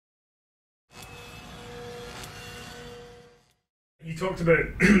You talked about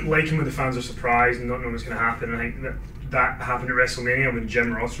liking when the fans are surprised and not knowing what's going to happen. I think that happened at WrestleMania when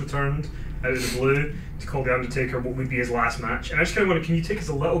Jim Ross returned out of the blue to call The Undertaker what would be his last match. And I just kind of want to, can you take us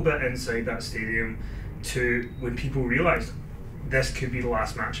a little bit inside that stadium to when people realised this could be the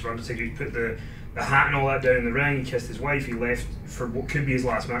last match of Undertaker? He put the hat and all that down in the ring, he kissed his wife, he left for what could be his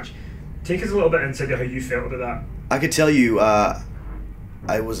last match. Take us a little bit inside of how you felt about that. I could tell you I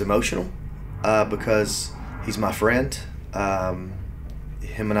was emotional because he's my friend.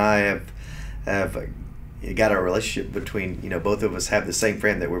 Him and I have got our relationship between, both of us have the same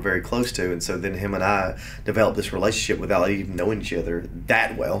friend that we're very close to, and so then him and I developed this relationship without even knowing each other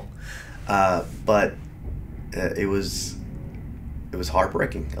that well. But it was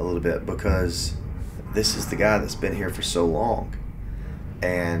heartbreaking a little bit because this is the guy that's been here for so long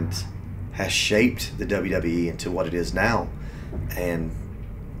and has shaped the WWE into what it is now. And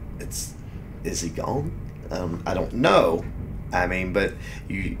is he gone? I don't know. I mean, but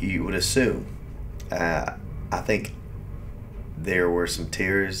you would assume. I think there were some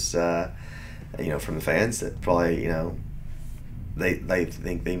tears, from the fans that probably, they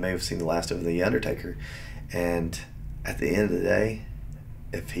think they may have seen the last of the Undertaker. And at the end of the day,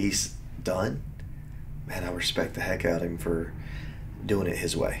 if he's done, man, I respect the heck out of him for doing it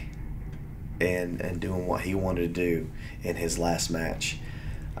his way and doing what he wanted to do in his last match.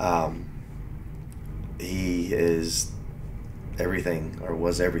 He is everything, or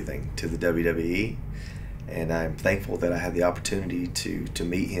was everything, to the WWE, and I'm thankful that I had the opportunity to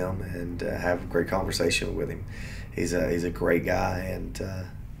meet him and have a great conversation with him. He's a great guy, and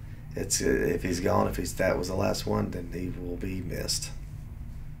if he's gone, that was the last one, then he will be missed.